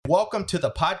Welcome to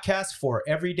the podcast for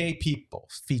everyday people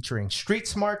featuring street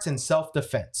smarts and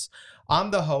self-defense.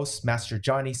 I'm the host, Master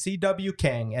Johnny C.W.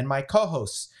 Kang, and my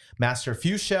co-hosts, Master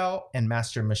Fuchel and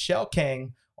Master Michelle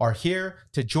Kang, are here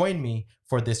to join me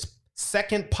for this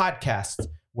second podcast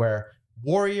where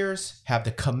warriors have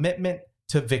the commitment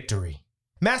to victory.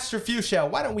 Master Fuchel,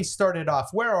 why don't we start it off?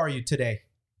 Where are you today?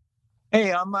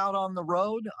 Hey, I'm out on the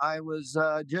road. I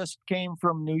just came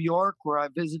from New York where I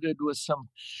visited with some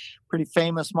pretty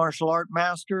famous martial art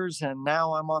masters, and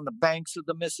now I'm on the banks of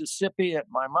the Mississippi at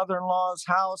my mother-in-law's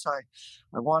house. I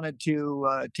wanted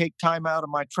to take time out of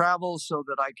my travels so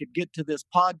that I could get to this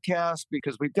podcast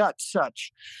because we've got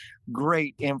such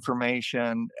great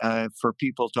information for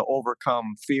people to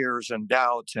overcome fears and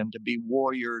doubts and to be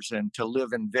warriors and to live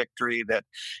in victory. That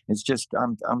it's just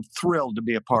I'm thrilled to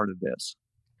be a part of this.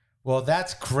 Well,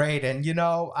 that's great. And,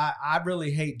 I really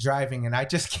hate driving, and I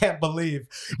just can't believe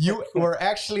you were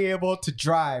actually able to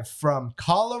drive from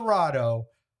Colorado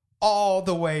all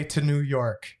the way to New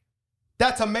York.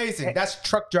 That's amazing. That's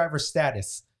truck driver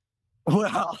status.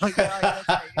 Well, yeah,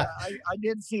 I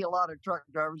did see a lot of truck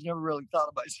drivers. Never really thought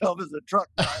of myself as a truck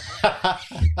driver.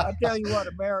 I tell you what,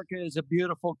 America is a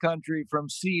beautiful country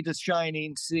from sea to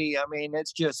shining sea. I mean,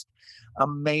 it's just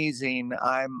amazing.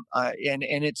 And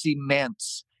it's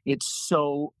immense. It's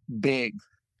so big.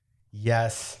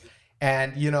 Yes.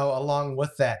 And, along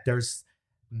with that, there's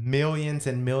millions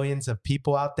and millions of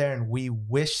people out there, and we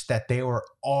wish that they were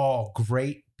all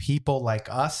great people like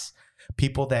us,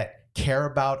 people that care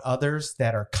about others,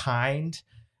 that are kind,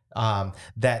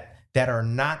 that are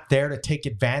not there to take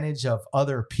advantage of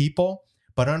other people.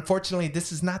 But unfortunately,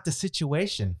 this is not the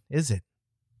situation, is it?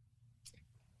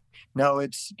 No,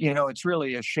 it's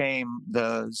really a shame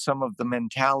some of the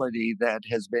mentality that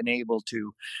has been able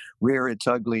to rear its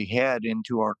ugly head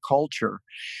into our culture,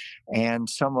 and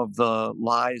some of the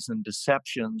lies and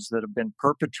deceptions that have been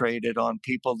perpetrated on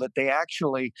people that they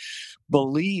actually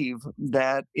believe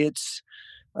that it's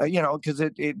because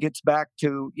it gets back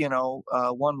to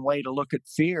one way to look at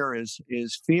fear is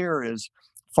fear is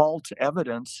false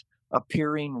evidence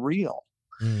appearing real.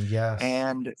 Yes.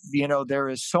 And, there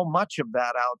is so much of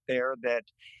that out there that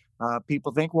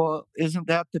people think, well, isn't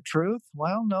that the truth?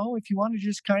 Well, no, if you want to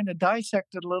just kind of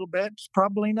dissect it a little bit, it's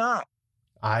probably not.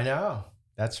 I know.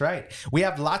 That's right. We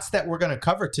have lots that we're going to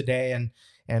cover today.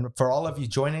 And for all of you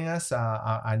joining us,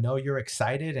 I know you're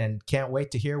excited and can't wait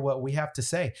to hear what we have to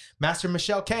say. Master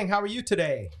Michelle Kang, how are you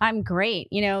today? I'm great.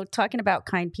 Talking about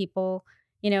kind people,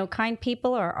 kind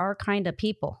people are our kind of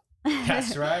people.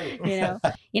 That's right.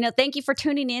 Thank you for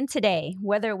tuning in today,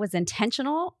 whether it was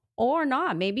intentional or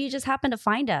not. Maybe you just happened to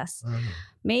find us. Mm-hmm.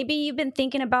 Maybe you've been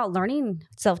thinking about learning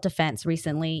self-defense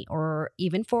recently or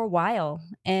even for a while,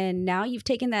 and now you've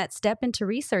taken that step into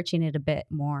researching it a bit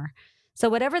more. So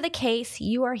whatever the case,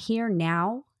 you are here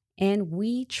now, and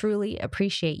we truly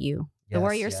appreciate you. The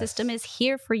Warrior System is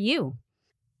here for you.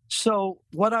 So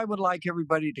what I would like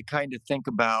everybody to kind of think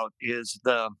about is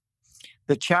the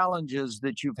challenges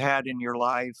that you've had in your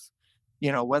life,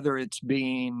 whether it's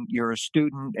you're a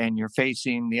student and you're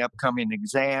facing the upcoming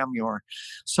exam, you're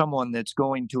someone that's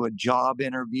going to a job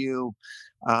interview,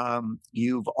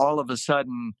 you've all of a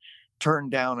sudden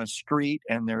turned down a street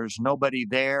and there's nobody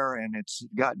there and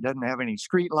doesn't have any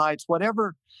street lights,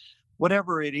 whatever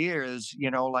it is,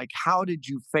 like how did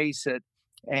you face it?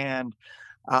 And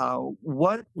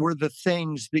what were the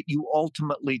things that you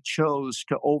ultimately chose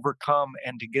to overcome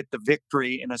and to get the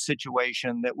victory in a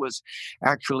situation that was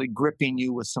actually gripping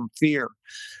you with some fear?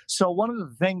 So one of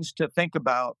the things to think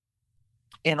about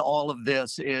in all of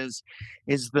this is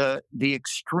the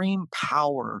extreme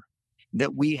power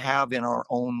that we have in our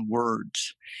own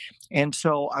words. And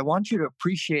so I want you to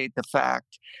appreciate the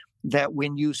fact that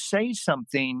when you say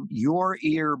something, your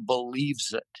ear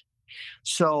believes it.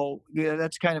 So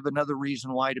that's kind of another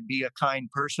reason why to be a kind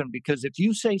person, because if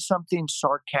you say something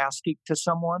sarcastic to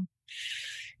someone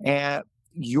and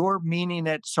you're meaning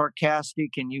it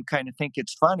sarcastic and you kind of think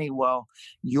it's funny, well,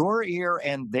 your ear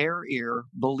and their ear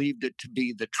believed it to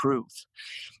be the truth.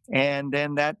 And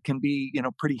then that can be,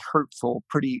 pretty hurtful,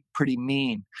 pretty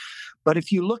mean. But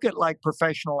if you look at like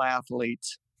professional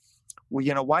athletes,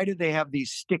 well, why do they have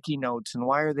these sticky notes and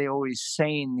why are they always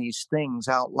saying these things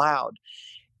out loud?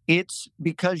 It's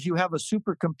because you have a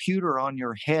supercomputer on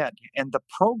your head, and the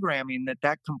programming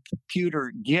that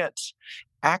computer gets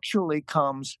actually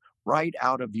comes right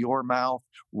out of your mouth,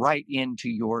 right into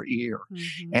your ear.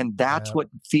 Mm-hmm. And that's what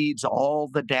feeds all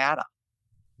the data.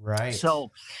 Right.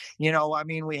 So, we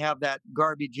have that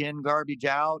garbage in, garbage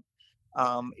out.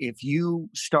 If you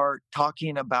start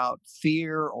talking about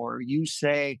fear or you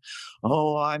say,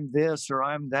 oh, I'm this or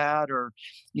I'm that, or,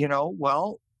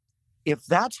 well, if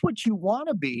that's what you want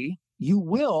to be, you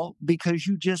will, because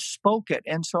you just spoke it.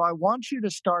 And so I want you to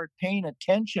start paying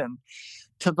attention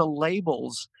to the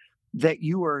labels that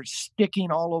you are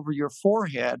sticking all over your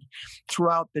forehead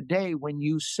throughout the day when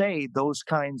you say those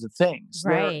kinds of things.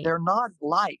 Right. They're not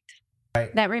light.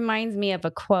 That reminds me of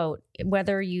a quote: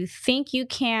 whether you think you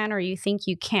can or you think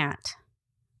you can't,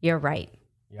 you're right.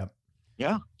 Yep.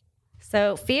 Yeah.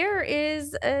 So fear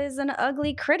is an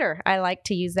ugly critter. I like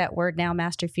to use that word now,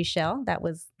 Master Fuchel. That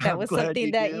was I'm glad something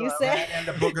you that do. you I said. That and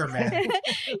the booger man.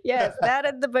 Yes, that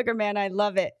and the booger man. I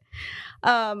love it.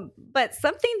 But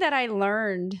something that I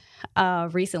learned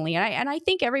recently, and I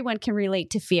think everyone can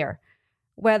relate to fear,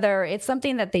 whether it's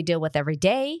something that they deal with every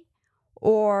day,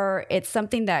 or it's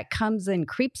something that comes and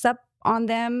creeps up on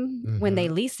them when they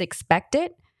least expect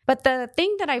it. But the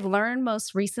thing that I've learned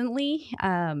most recently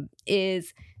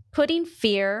is putting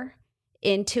fear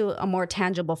into a more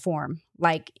tangible form,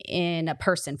 like in a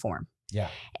person form. Yeah.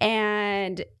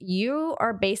 And you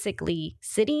are basically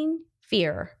sitting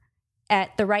fear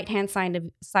at the right-hand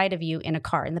side of you in a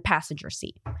car, in the passenger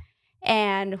seat.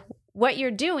 And what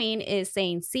you're doing is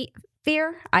saying, "See,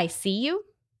 fear, I see you.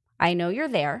 I know you're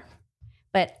there,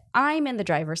 but I'm in the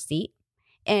driver's seat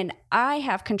and I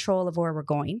have control of where we're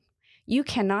going. You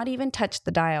cannot even touch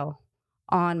the dial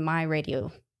on my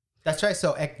radio." That's right.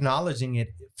 So acknowledging it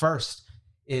first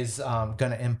is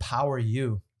going to empower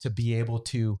you to be able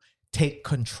to take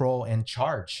control and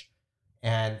charge,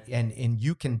 and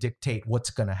you can dictate what's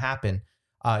going to happen.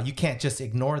 You can't just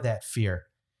ignore that fear,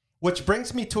 which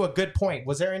brings me to a good point.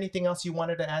 Was there anything else you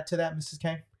wanted to add to that, Mrs.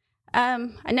 Kang?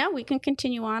 No, we can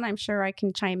continue on. I'm sure I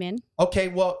can chime in. Okay.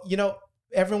 Well,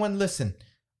 everyone listen,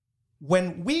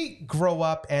 when we grow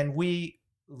up and we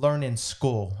learn in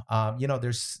school,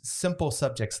 there's simple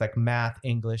subjects like math,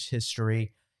 English,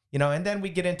 history, and then we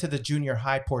get into the junior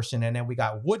high portion, and then we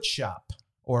got wood shop,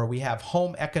 or we have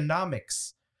home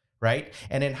economics, right?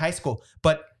 And in high school,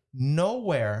 but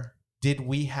nowhere did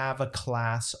we have a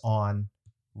class on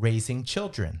raising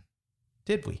children,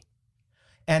 did we?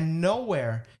 And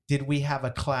nowhere did we have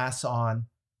a class on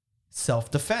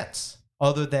self-defense,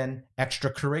 other than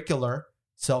extracurricular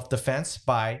self-defense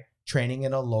by training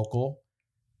in a local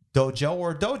dojo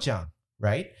or dojang,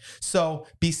 right? So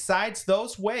besides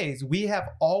those ways, we have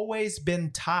always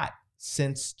been taught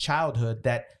since childhood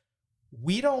that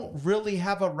we don't really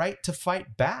have a right to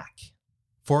fight back.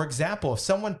 For example, if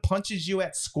someone punches you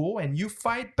at school and you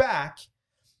fight back,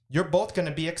 you're both going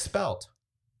to be expelled.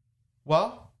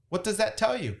 Well, what does that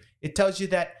tell you? It tells you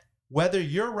that whether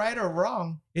you're right or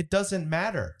wrong, it doesn't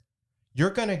matter.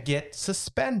 You're going to get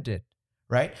suspended,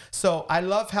 right? So I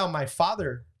love how my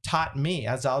father taught me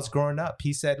as I was growing up.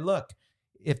 He said, look,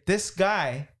 if this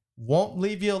guy won't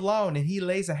leave you alone and he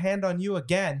lays a hand on you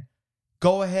again,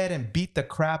 go ahead and beat the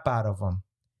crap out of him,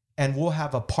 and we'll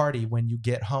have a party when you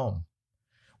get home.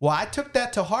 Well, I took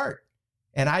that to heart,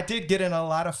 and I did get in a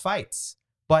lot of fights,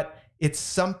 but it's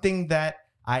something that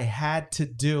I had to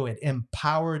do. It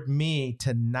empowered me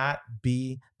to not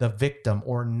be the victim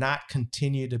or not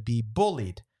continue to be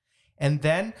bullied. And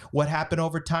then what happened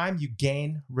over time? You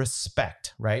gain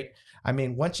respect, right? I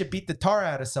mean, once you beat the tar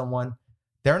out of someone,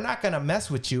 they're not going to mess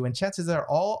with you. And chances are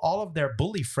all of their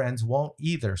bully friends won't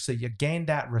either. So you gain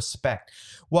that respect.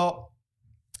 Well,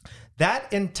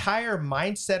 that entire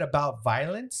mindset about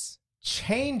violence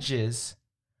changes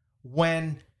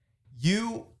when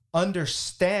you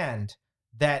understand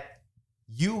that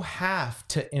you have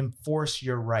to enforce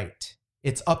your right.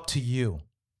 It's up to you.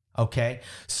 Okay.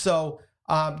 So,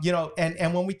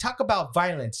 and when we talk about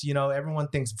violence, everyone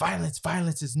thinks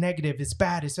violence is negative, it's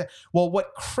bad. Well,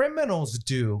 what criminals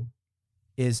do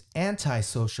is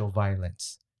antisocial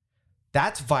violence.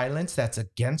 That's violence that's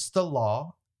against the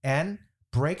law and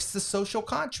breaks the social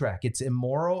contract. It's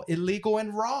immoral, illegal,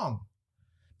 and wrong.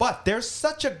 But there's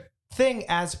such a thing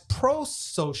as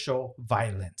pro-social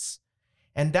violence.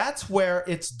 And that's where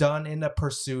it's done in the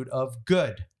pursuit of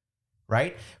good,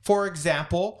 right? For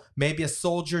example, maybe a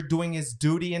soldier doing his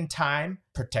duty in time,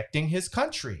 protecting his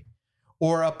country,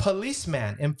 or a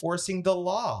policeman enforcing the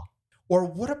law. Or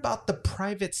what about the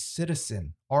private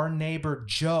citizen, our neighbor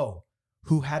Joe,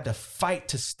 who had to fight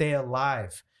to stay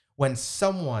alive when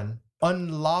someone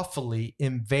unlawfully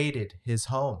invaded his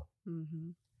home? Mm-hmm.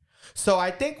 So I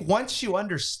think once you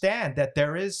understand that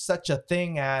there is such a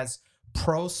thing as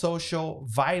pro-social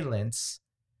violence,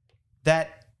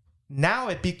 that now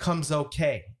it becomes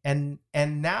okay. And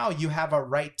now you have a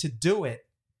right to do it.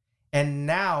 And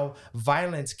now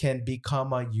violence can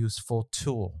become a useful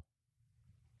tool.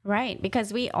 Right,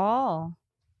 because we all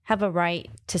have a right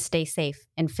to stay safe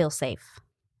and feel safe.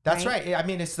 That's right. I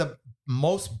mean, it's the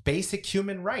most basic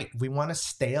human right. We want to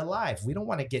stay alive. We don't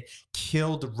want to get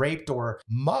killed, raped, or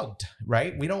mugged,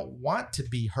 right? We don't want to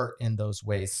be hurt in those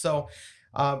ways. So,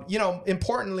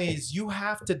 importantly, is you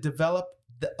have to develop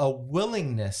a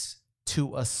willingness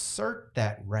to assert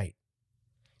that right.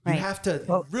 You have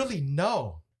to really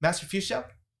know. Master Fuchsia?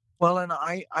 Well, and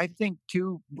I think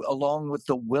too, along with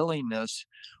the willingness,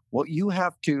 what you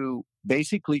have to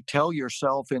basically tell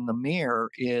yourself in the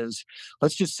mirror is,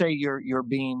 let's just say you're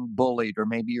being bullied, or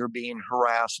maybe you're being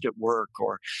harassed at work,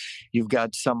 or you've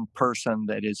got some person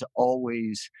that is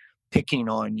always picking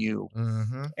on you.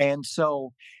 Mm-hmm. And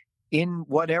so in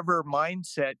whatever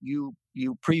mindset you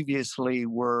previously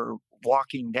were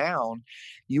walking down,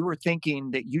 you were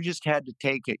thinking that you just had to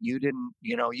take it. You didn't,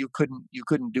 you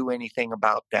couldn't do anything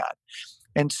about that.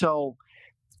 And so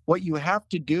what you have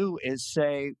to do is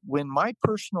say, when my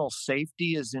personal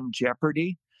safety is in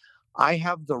jeopardy, I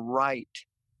have the right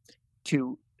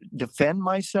to defend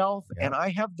myself, and I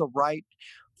have the right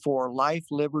for life,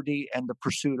 liberty, and the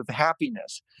pursuit of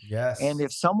happiness. Yes. And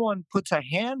if someone puts a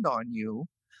hand on you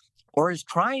or is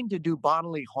trying to do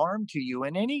bodily harm to you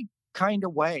in any kind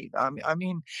of way, I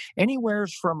mean,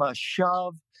 anywhere's from a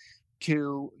shove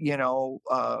to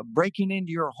breaking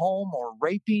into your home or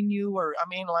raping you, or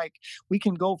like, we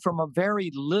can go from a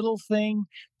very little thing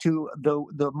to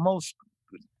the most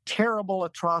terrible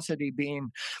atrocity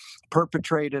being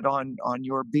perpetrated on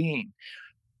your being.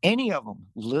 Any of them,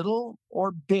 little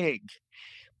or big,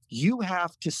 you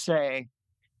have to say,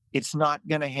 it's not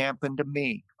going to happen to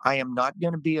me. I am not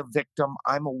going to be a victim.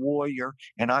 I'm a warrior,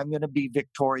 and I'm going to be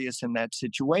victorious in that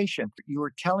situation. You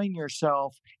are telling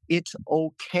yourself it's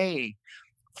okay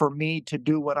for me to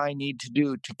do what I need to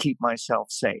do to keep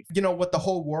myself safe. With the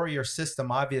whole warrior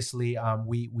system, obviously,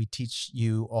 we teach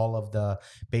you all of the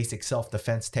basic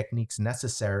self-defense techniques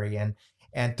necessary.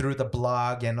 And through the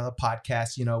blog and the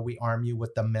podcast, we arm you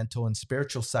with the mental and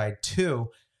spiritual side too.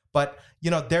 But,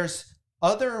 there's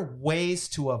other ways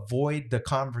to avoid the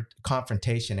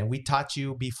confrontation. And we taught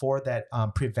you before that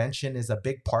prevention is a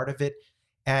big part of it.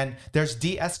 And there's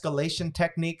de-escalation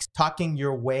techniques, talking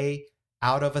your way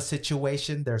out of a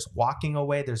situation. There's walking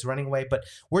away, there's running away, but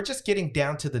we're just getting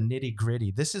down to the nitty gritty.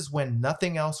 This is when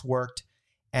nothing else worked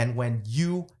and when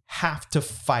you have to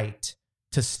fight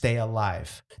to stay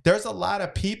alive. There's a lot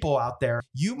of people out there.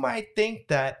 You might think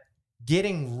that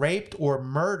getting raped or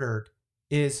murdered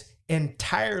is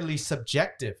entirely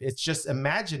subjective. It's just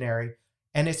imaginary.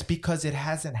 And it's because it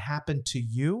hasn't happened to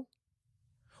you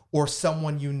or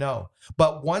someone you know.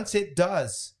 But once it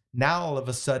does, now all of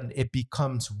a sudden it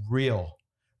becomes real,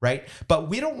 right? But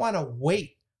we don't want to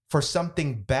wait for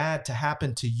something bad to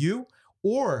happen to you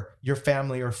or your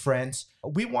family or friends.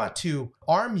 We want to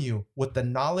arm you with the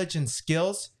knowledge and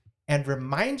skills and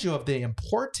remind you of the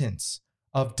importance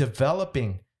of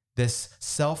developing this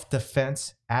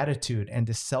self-defense attitude and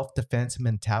this self-defense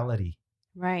mentality.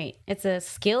 Right. It's a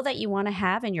skill that you want to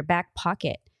have in your back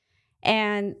pocket.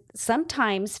 And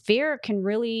sometimes fear can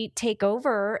really take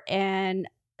over and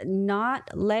not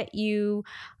let you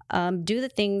do the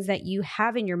things that you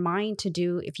have in your mind to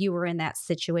do if you were in that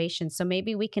situation. So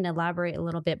maybe we can elaborate a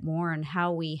little bit more on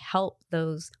how we help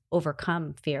those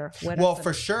overcome fear. Well,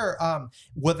 for sure.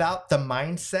 Without the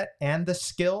mindset and the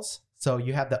skills, so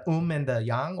you have the and the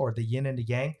yang, or the yin and the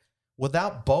yang,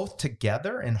 without both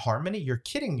together in harmony, you're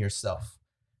kidding yourself,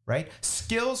 right?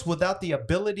 Skills without the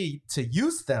ability to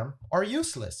use them are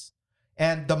useless.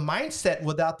 And the mindset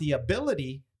without the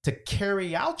ability to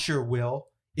carry out your will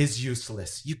is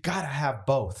useless. You got to have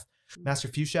both. Master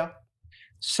Fuchsia?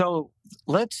 So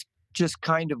let's just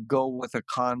kind of go with a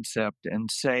concept and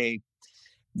say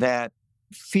that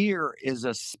fear is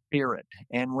a spirit.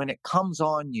 And when it comes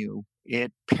on you,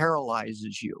 it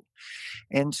paralyzes you.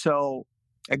 And so,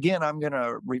 again, I'm going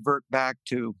to revert back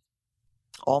to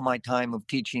all my time of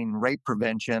teaching rape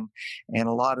prevention and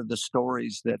a lot of the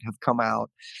stories that have come out.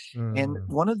 And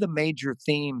one of the major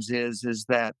themes is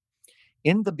that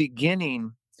in the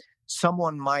beginning,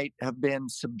 someone might have been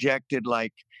subjected,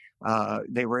 like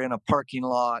they were in a parking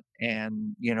lot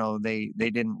and, they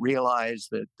didn't realize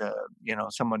that,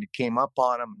 someone came up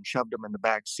on them and shoved them in the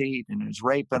back seat and was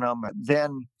raping them.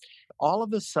 Then all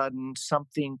of a sudden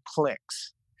something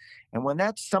clicks. And when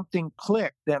that something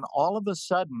clicked, then all of a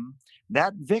sudden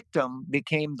that victim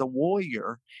became the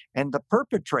warrior, and the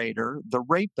perpetrator, the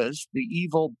rapist, the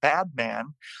evil bad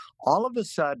man, all of a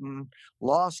sudden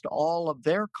lost all of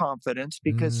their confidence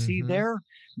because see,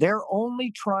 they're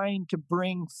only trying to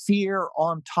bring fear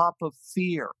on top of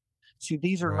fear. See,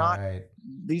 these are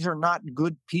not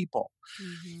good people.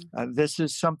 This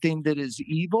is something that is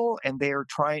evil, and they are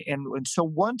trying. And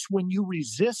so when you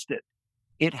resist it,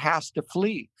 it has to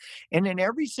flee. And in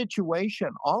every situation,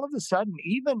 all of a sudden,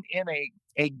 even in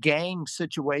a gang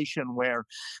situation where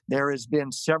there has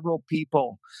been several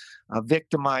people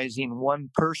victimizing one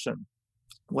person,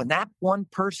 when that one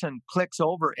person clicks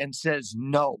over and says,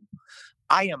 no,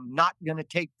 I am not going to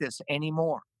take this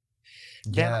anymore,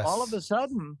 then all of a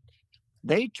sudden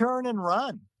they turn and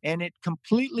run, and it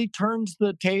completely turns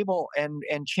the table and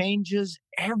changes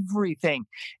everything.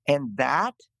 And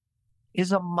that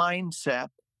is a mindset,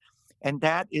 and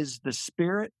that is the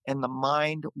spirit and the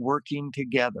mind working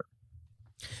together.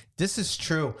 This is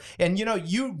true. And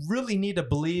you really need to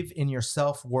believe in your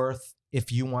self-worth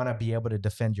if you want to be able to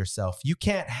defend yourself. You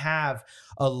can't have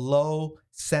a low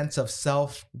sense of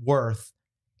self-worth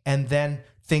and then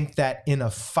think that in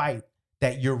a fight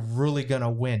that you're really going to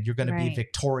win. You're going to be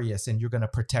victorious and you're going to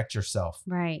protect yourself.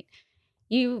 Right.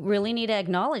 You really need to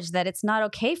acknowledge that it's not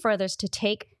okay for others to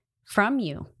take from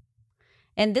you.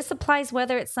 And this applies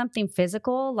whether it's something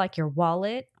physical, like your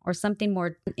wallet, or something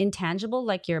more intangible,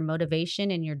 like your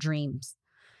motivation and your dreams.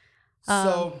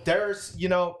 So there's,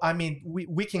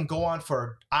 we can go on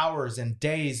for hours and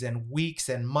days and weeks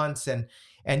and months. And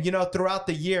throughout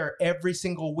the year, every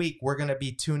single week, we're going to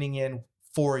be tuning in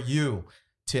for you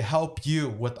to help you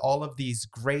with all of these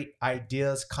great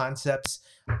ideas, concepts,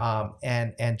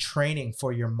 and training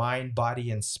for your mind,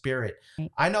 body, and spirit.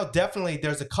 I know definitely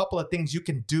there's a couple of things you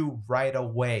can do right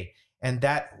away. And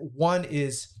that one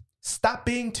is stop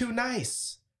being too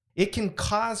nice. It can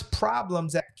cause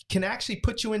problems that can actually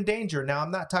put you in danger. Now,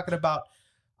 I'm not talking about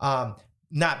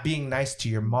not being nice to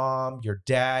your mom, your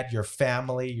dad, your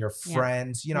family, your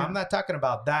friends. I'm not talking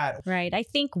about that. Right. I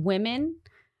think women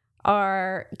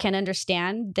can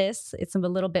understand this. It's a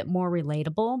little bit more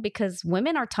relatable because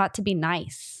women are taught to be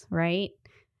nice, right?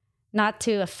 Not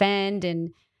to offend and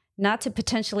not to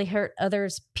potentially hurt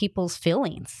people's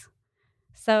feelings.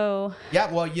 So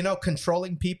yeah, well,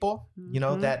 controlling people,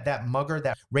 that mugger,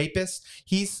 that rapist,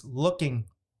 he's looking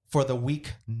for the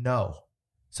weak no.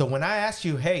 So when I ask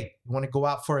you, hey, you want to go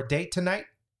out for a date tonight?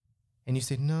 And you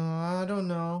say, no, I don't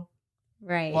know.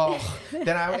 Right. Well,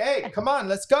 then hey, come on,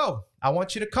 let's go. I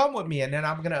want you to come with me. And then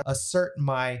I'm going to assert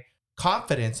my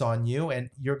confidence on you and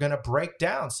you're going to break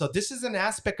down. So this is an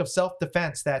aspect of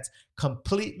self-defense that's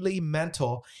completely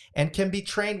mental and can be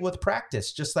trained with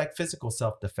practice, just like physical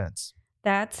self-defense.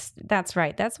 That's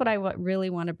right. That's what I really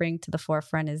want to bring to the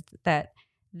forefront is that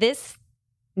this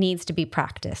needs to be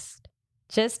practiced.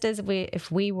 Just as if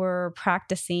we were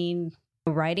practicing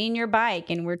riding your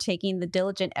bike and we're taking the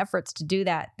diligent efforts to do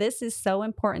that. This is so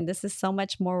important. This is so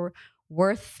much more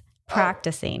worth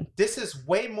practicing. This is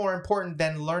way more important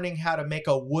than learning how to make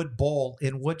a wood bowl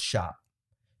in wood shop.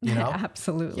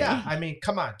 Absolutely. Yeah. I mean,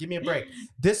 come on, give me a break.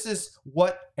 This is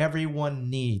what everyone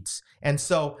needs. And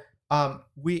so I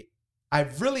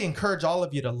really encourage all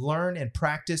of you to learn and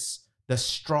practice the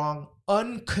strong,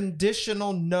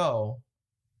 unconditional no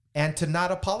and to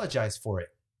not apologize for it.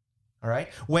 All right.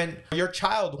 When your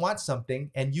child wants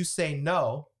something and you say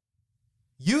no,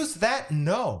 use that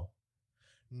no.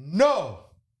 No,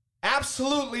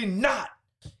 absolutely not.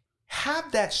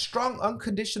 Have that strong,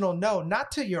 unconditional no,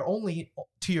 not to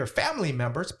your family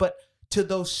members, but to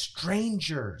those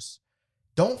strangers.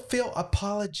 Don't feel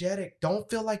apologetic. Don't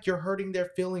feel like you're hurting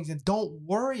their feelings, and don't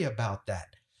worry about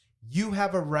that. You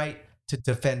have a right to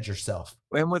defend yourself.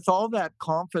 And with all that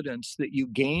confidence that you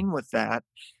gain with that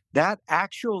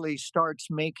actually starts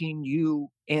making you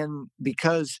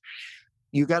because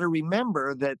you got to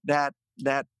remember that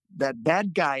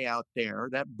bad guy out there,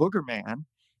 that booger man,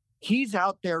 he's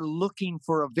out there looking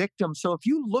for a victim. So if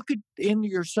you look into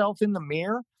yourself in the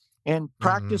mirror and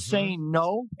practice saying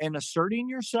no and asserting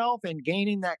yourself and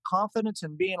gaining that confidence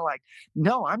and being like,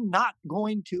 no, I'm not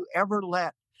going to ever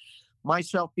let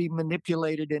myself be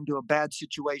manipulated into a bad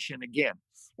situation again.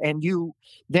 And you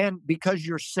then, because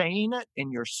you're saying it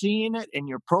and you're seeing it and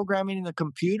you're programming in the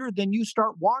computer, then you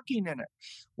start walking in it.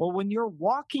 Well, when you're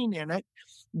walking in it,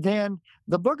 then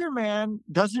the booger man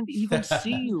doesn't even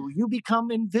see you. You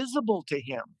become invisible to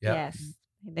him. Yep. Yes.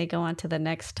 They go on to the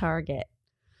next target.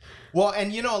 Well,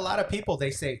 and a lot of people,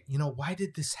 they say, why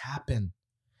did this happen?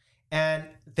 And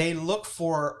they look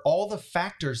for all the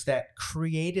factors that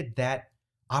created that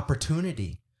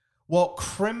opportunity. Well,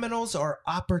 criminals are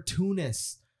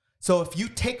opportunists. So if you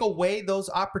take away those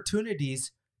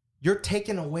opportunities, you're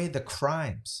taking away the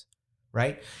crimes,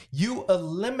 right? You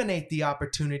eliminate the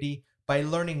opportunity by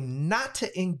learning not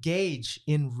to engage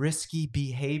in risky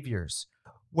behaviors.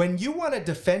 When you want to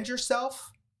defend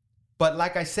yourself, but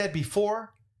like I said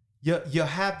before, you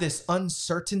have this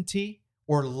uncertainty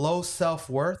or low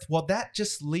self-worth, well, that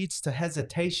just leads to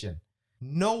hesitation.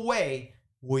 No way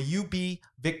will you be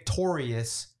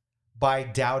victorious by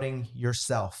doubting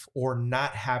yourself or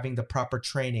not having the proper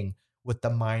training with the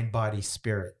mind, body,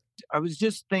 spirit? I was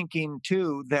just thinking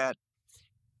too that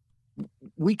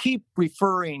we keep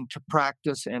referring to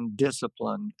practice and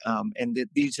discipline, and that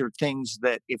these are things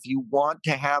that if you want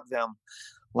to have them,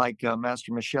 like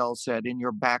Master Michelle said, in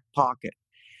your back pocket,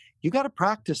 you got to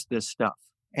practice this stuff.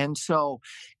 And so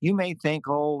you may think,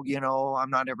 oh, I'm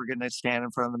not ever going to stand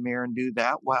in front of the mirror and do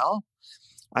that. Well,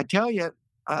 I tell you,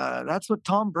 that's what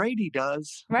Tom Brady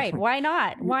does. Right. Why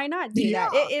not? Why not do Yeah.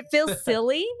 that? It feels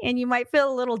silly and you might feel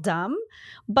a little dumb,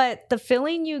 but the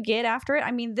feeling you get after it,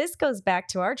 I mean, this goes back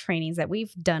to our trainings that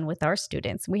we've done with our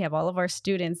students. We have all of our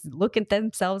students look at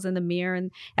themselves in the mirror,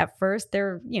 and at first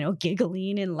they're,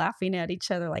 giggling and laughing at each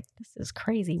other like, this is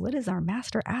crazy. What is our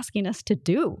master asking us to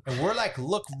do? And we're like,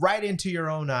 look right into your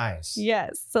own eyes.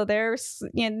 Yes. So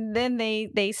and then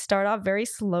they start off very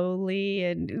slowly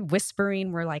and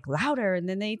whispering. We're like louder, and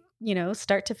then they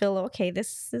start to feel, okay,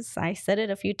 I said it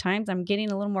a few times, I'm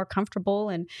getting a little more comfortable.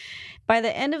 And by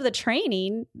the end of the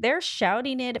training, they're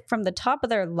shouting it from the top of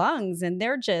their lungs, and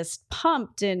they're just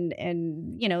pumped, and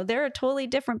they're a totally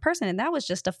different person. And that was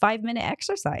just a 5-minute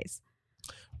exercise.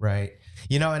 Right.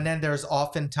 And then there's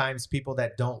oftentimes people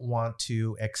that don't want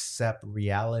to accept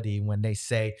reality when they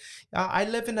say, I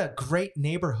live in a great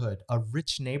neighborhood, a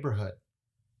rich neighborhood.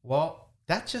 Well,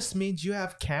 that just means you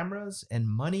have cameras and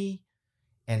money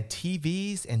and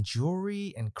TVs and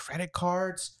jewelry and credit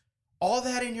cards, all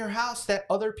that in your house that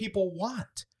other people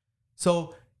want.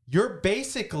 So you're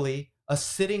basically a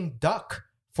sitting duck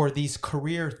for these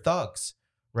career thugs,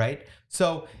 right?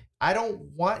 So I don't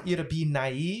want you to be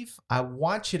naive. I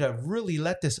want you to really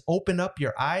let this open up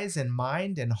your eyes and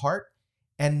mind and heart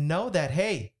and know that,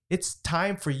 hey, it's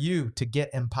time for you to get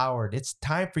empowered. It's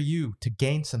time for you to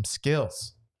gain some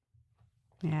skills.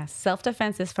 Yeah,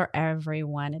 self-defense is for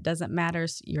everyone. It doesn't matter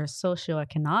your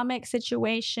socioeconomic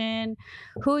situation,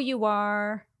 who you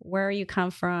are, where you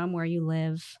come from, where you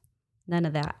live, none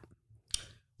of that.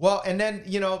 Well, and then,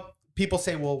 people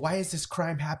say, well, why is this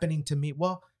crime happening to me?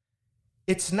 Well,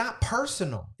 it's not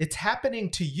personal. It's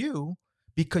happening to you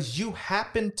because you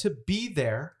happened to be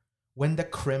there when the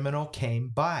criminal came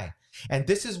by. And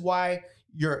this is why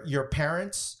your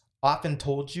parents often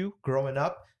told you growing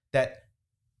up that,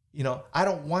 I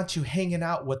don't want you hanging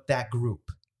out with that group.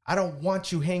 I don't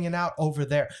want you hanging out over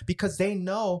there, because they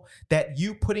know that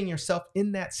you putting yourself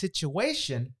in that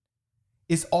situation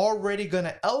is already going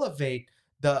to elevate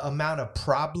the amount of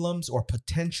problems or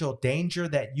potential danger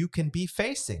that you can be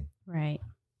facing. Right.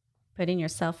 Putting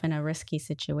yourself in a risky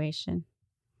situation.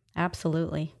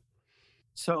 Absolutely.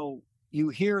 So you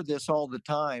hear this all the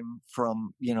time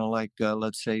from,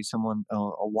 let's say someone,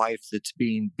 a wife that's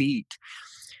being beat.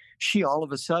 She all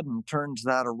of a sudden turns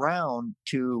that around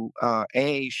to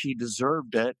A, she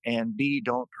deserved it, and B,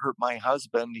 don't hurt my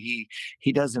husband. He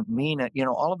doesn't mean it.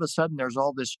 All of a sudden there's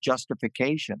all this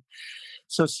justification.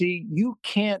 So see, you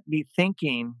can't be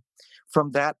thinking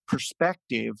from that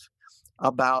perspective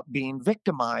about being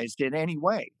victimized in any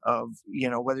way of,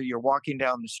 whether you're walking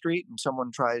down the street and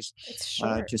someone tries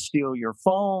to steal your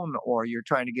phone, or you're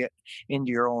trying to get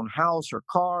into your own house or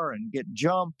car and get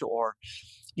jumped, or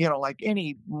like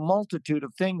any multitude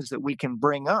of things that we can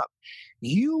bring up.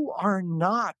 You are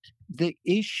not the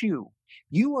issue.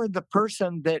 You are the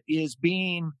person that is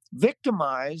being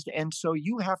victimized. And so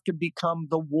you have to become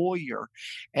the warrior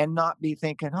and not be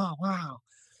thinking, oh, wow.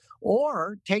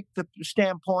 Or take the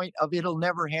standpoint of it'll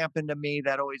never happen to me.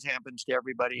 That always happens to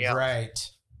everybody else.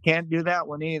 Right. Can't do that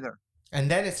one either.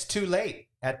 And then it's too late.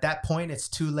 At that point, it's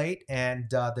too late, and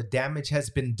the damage has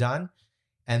been done.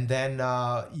 And then,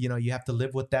 you have to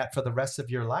live with that for the rest of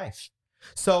your life.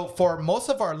 So for most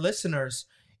of our listeners,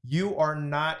 you are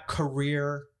not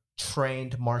career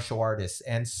trained martial artists.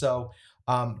 And so,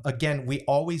 again, we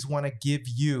always want to give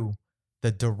you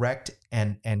the direct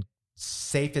and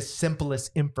safest,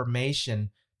 simplest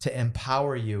information to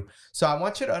empower you. So I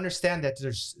want you to understand that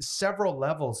there's several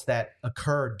levels that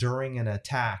occur during an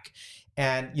attack.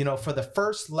 And, for the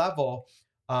first level,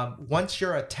 once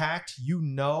you're attacked,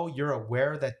 you're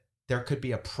aware that there could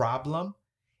be a problem,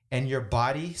 and your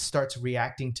body starts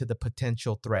reacting to the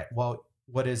potential threat. Well,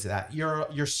 what is that?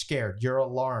 You're scared. You're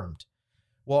alarmed.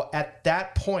 Well, at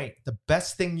that point, the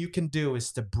best thing you can do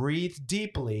is to breathe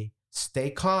deeply,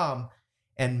 stay calm,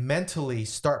 and mentally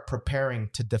start preparing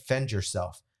to defend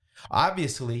yourself.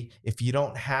 Obviously, if you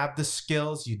don't have the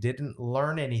skills, you didn't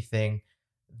learn anything,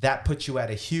 that puts you at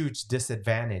a huge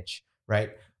disadvantage,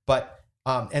 right? But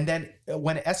and then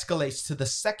when it escalates to the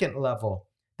second level,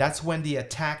 that's when the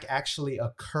attack actually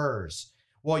occurs.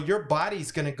 Well, your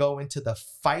body's going to go into the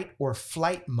fight or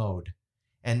flight mode.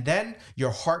 And then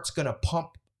your heart's going to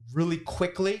pump really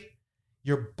quickly.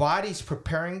 Your body's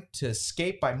preparing to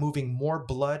escape by moving more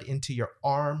blood into your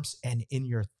arms and in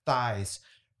your thighs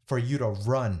for you to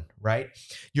run, right?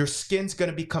 Your skin's going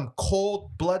to become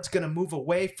cold. Blood's going to move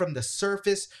away from the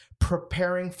surface,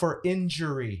 preparing for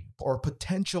injury or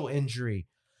potential injury.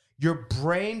 Your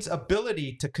brain's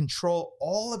ability to control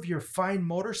all of your fine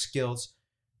motor skills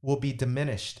will be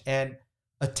diminished, and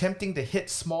attempting to hit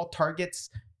small targets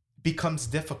becomes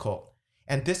difficult.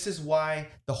 And this is why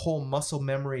the whole muscle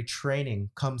memory training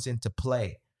comes into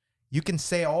play. You can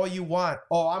say all you want,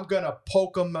 oh, I'm going to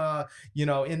poke them,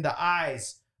 in the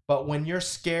eyes. But when you're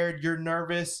scared, you're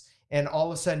nervous, and all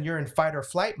of a sudden you're in fight or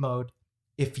flight mode,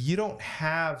 if you don't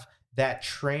have that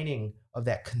training of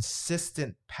that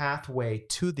consistent pathway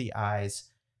to the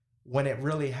eyes, when it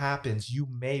really happens, you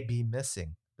may be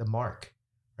missing the mark,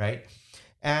 right?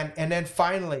 And then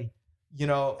finally,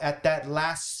 at that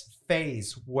last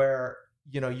phase where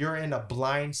you're in a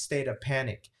blind state of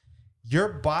panic, your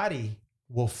body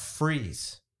will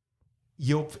freeze.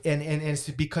 And it's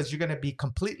because you're going to be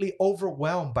completely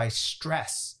overwhelmed by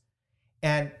stress,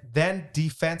 and then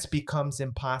defense becomes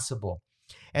impossible.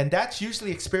 And that's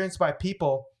usually experienced by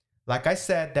people, like I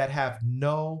said, that have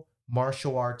no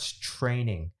martial arts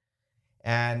training.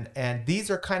 And these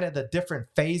are kind of the different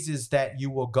phases that you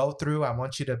will go through. I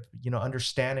want you to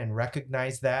understand and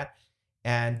recognize that.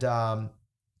 And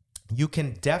you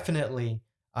can definitely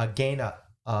gain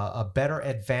a better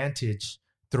advantage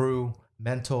through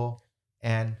mental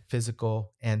and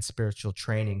physical and spiritual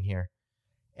training here.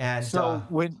 And so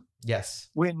when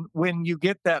you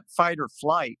get that fight or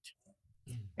flight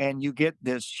and you get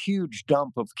this huge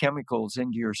dump of chemicals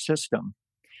into your system,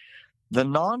 the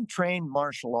non-trained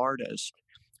martial artist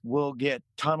will get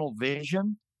tunnel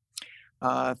vision.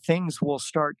 Things will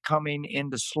start coming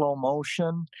into slow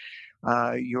motion.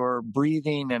 Your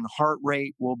breathing and heart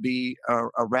rate will be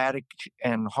erratic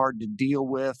and hard to deal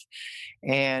with.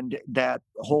 And that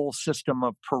whole system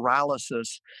of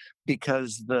paralysis,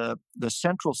 because the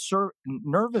central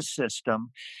nervous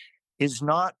system is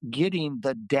not getting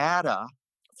the data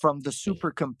from the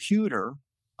supercomputer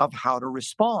of how to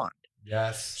respond.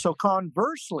 Yes. So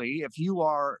conversely, if you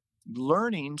are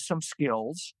learning some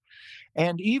skills,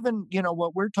 and even,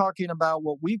 what we're talking about,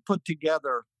 what we put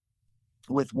together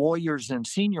with warriors and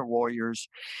senior warriors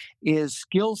is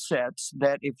skill sets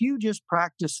that if you just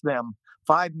practice them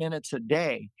 5 minutes a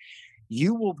day,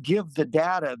 you will give the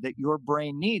data that your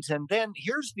brain needs. And then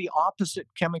here's the opposite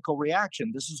chemical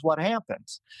reaction. This is what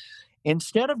happens.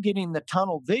 Instead of getting the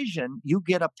tunnel vision, you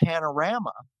get a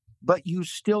panorama, but you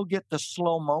still get the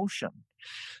slow motion.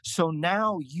 So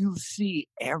now you see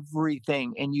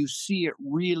everything and you see it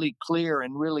really clear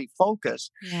and really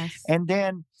focused. Yes. And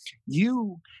then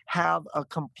you have a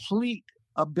complete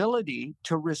ability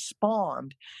to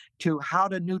respond to how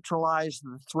to neutralize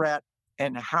the threat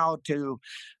and how to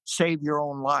save your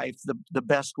own life the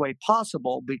best way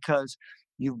possible, because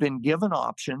you've been given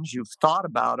options, you've thought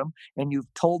about them, and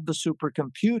you've told the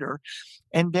supercomputer.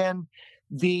 And then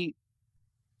the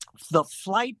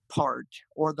flight part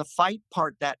or the fight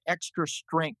part, that extra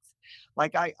strength.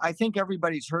 Like I think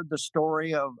everybody's heard the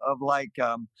story of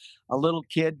a little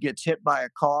kid gets hit by a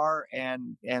car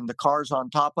and the car's on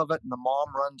top of it and the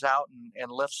mom runs out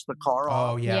and lifts the car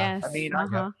off. Oh, yeah. Yes. I mean,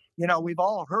 we've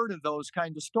all heard of those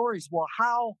kind of stories. Well,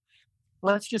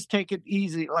 let's just take it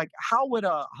easy. Like, how would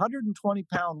a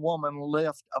 120-pound woman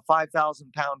lift a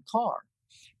 5,000-pound car?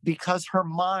 Because her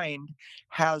mind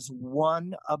has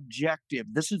one objective.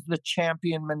 This is the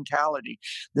champion mentality.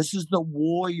 This is the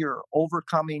warrior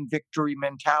overcoming victory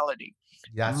mentality.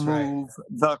 That's Move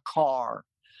the car.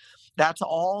 That's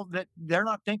all that they're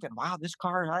not thinking. Wow, this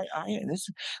car, this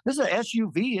is an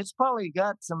SUV. It's probably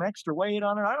got some extra weight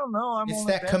on it. I don't know. It's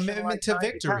that commitment to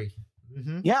victory.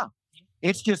 Mm-hmm. Yeah.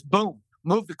 It's just boom,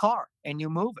 move the car, and you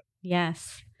move it.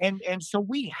 Yes. And so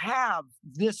we have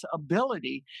this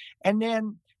ability. And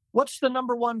then what's the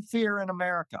number one fear in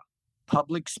America?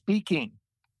 Public speaking.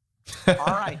 All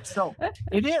right. So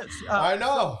it is. I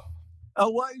know.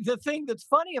 The thing that's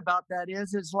funny about that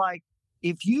is like,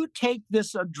 if you take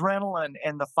this adrenaline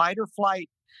and the fight or flight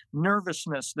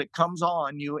nervousness that comes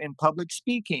on you in public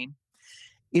speaking,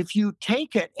 if you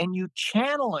take it and you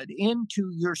channel it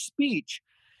into your speech,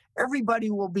 everybody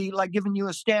will be like giving you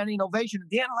a standing ovation at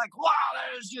the end, like, wow,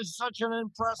 that is just such an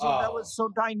impressive, that was so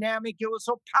dynamic, it was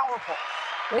so powerful.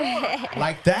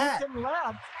 Like that.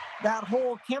 Left, that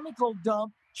whole chemical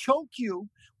dump choke you,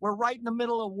 where right in the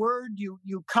middle of a word you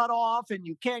cut off and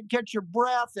you can't catch your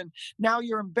breath, and now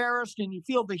you're embarrassed and you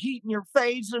feel the heat in your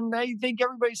face, and now you think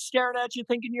everybody's staring at you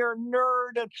thinking you're a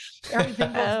nerd, and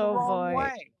everything goes the Oh wrong boy.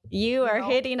 way. You are know?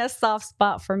 hitting a soft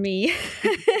spot for me.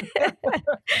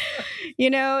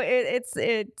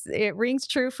 It rings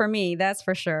true for me, that's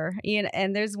for sure.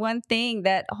 And there's one thing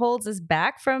that holds us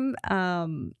back from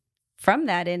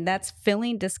that, and that's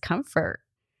feeling discomfort.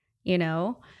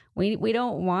 We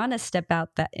don't want to step out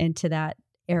into that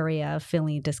area of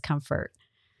feeling discomfort.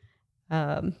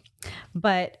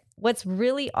 But what's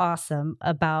really awesome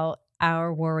about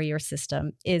our warrior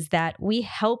system is that we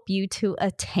help you to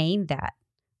attain that.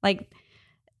 Like,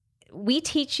 we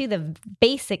teach you the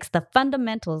basics, the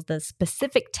fundamentals, the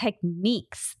specific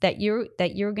techniques that you're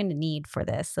going to need for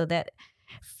this, so that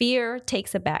fear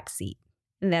takes a backseat,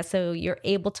 and that so you're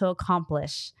able to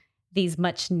accomplish these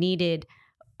much needed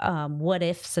what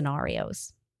if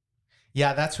scenarios.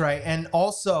 Yeah, that's right. And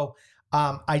also,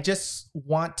 I just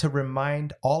want to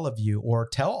remind all of you, or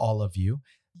tell all of you,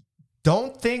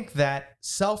 don't think that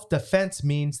self-defense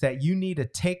means that you need to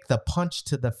take the punch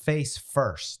to the face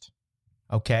first,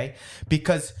 okay?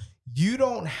 Because you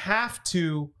don't have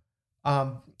to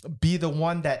be the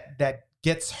one that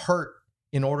gets hurt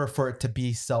in order for it to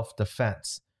be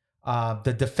self-defense.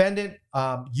 The defendant,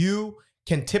 you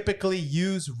can typically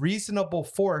use reasonable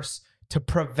force to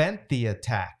prevent the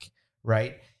attack,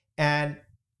 right? And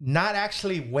not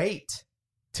actually wait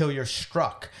till you're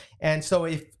struck. And so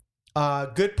if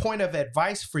good point of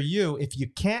advice for you, if you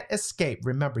can't escape,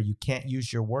 remember, you can't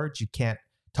use your words, you can't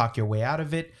talk your way out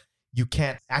of it, you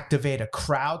can't activate a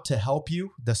crowd to help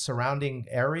you, the surrounding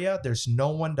area, there's no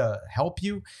one to help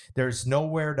you, there's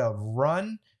nowhere to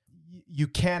run, you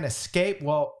can't escape.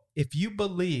 Well, if you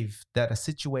believe that a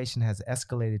situation has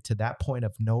escalated to that point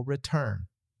of no return,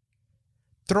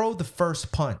 throw the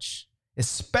first punch,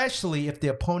 especially if the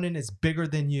opponent is bigger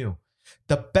than you.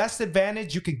 The best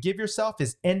advantage you can give yourself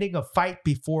is ending a fight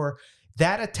before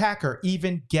that attacker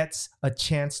even gets a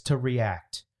chance to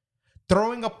react.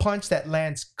 Throwing a punch that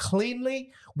lands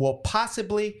cleanly will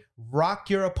possibly rock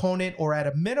your opponent, or at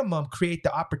a minimum, create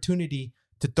the opportunity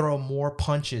to throw more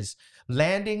punches.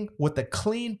 Landing with a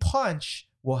clean punch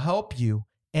will help you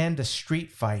end a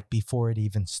street fight before it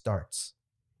even starts.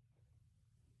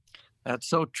 That's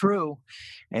so true.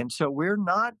 And so we are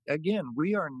not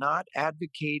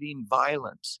advocating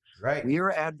violence. Right. We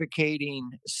are advocating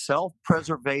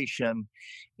self-preservation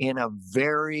in a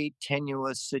very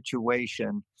tenuous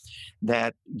situation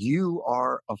that you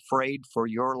are afraid for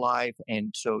your life.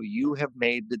 And so you have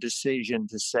made the decision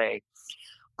to say,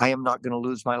 I am not going to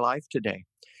lose my life today,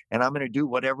 and I'm going to do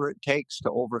whatever it takes to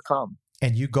overcome.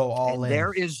 And you go all in.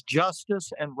 There is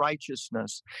justice and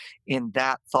righteousness in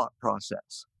that thought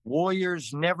process.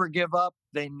 Warriors never give up.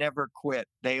 They never quit.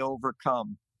 They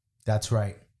overcome. That's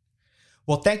right.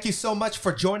 Well, thank you so much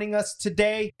for joining us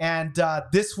today. And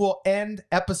this will end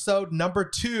episode number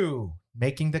 2,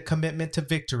 Making the Commitment to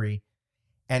Victory.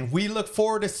 And we look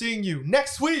forward to seeing you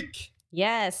next week.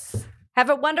 Yes. Have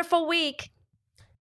a wonderful week.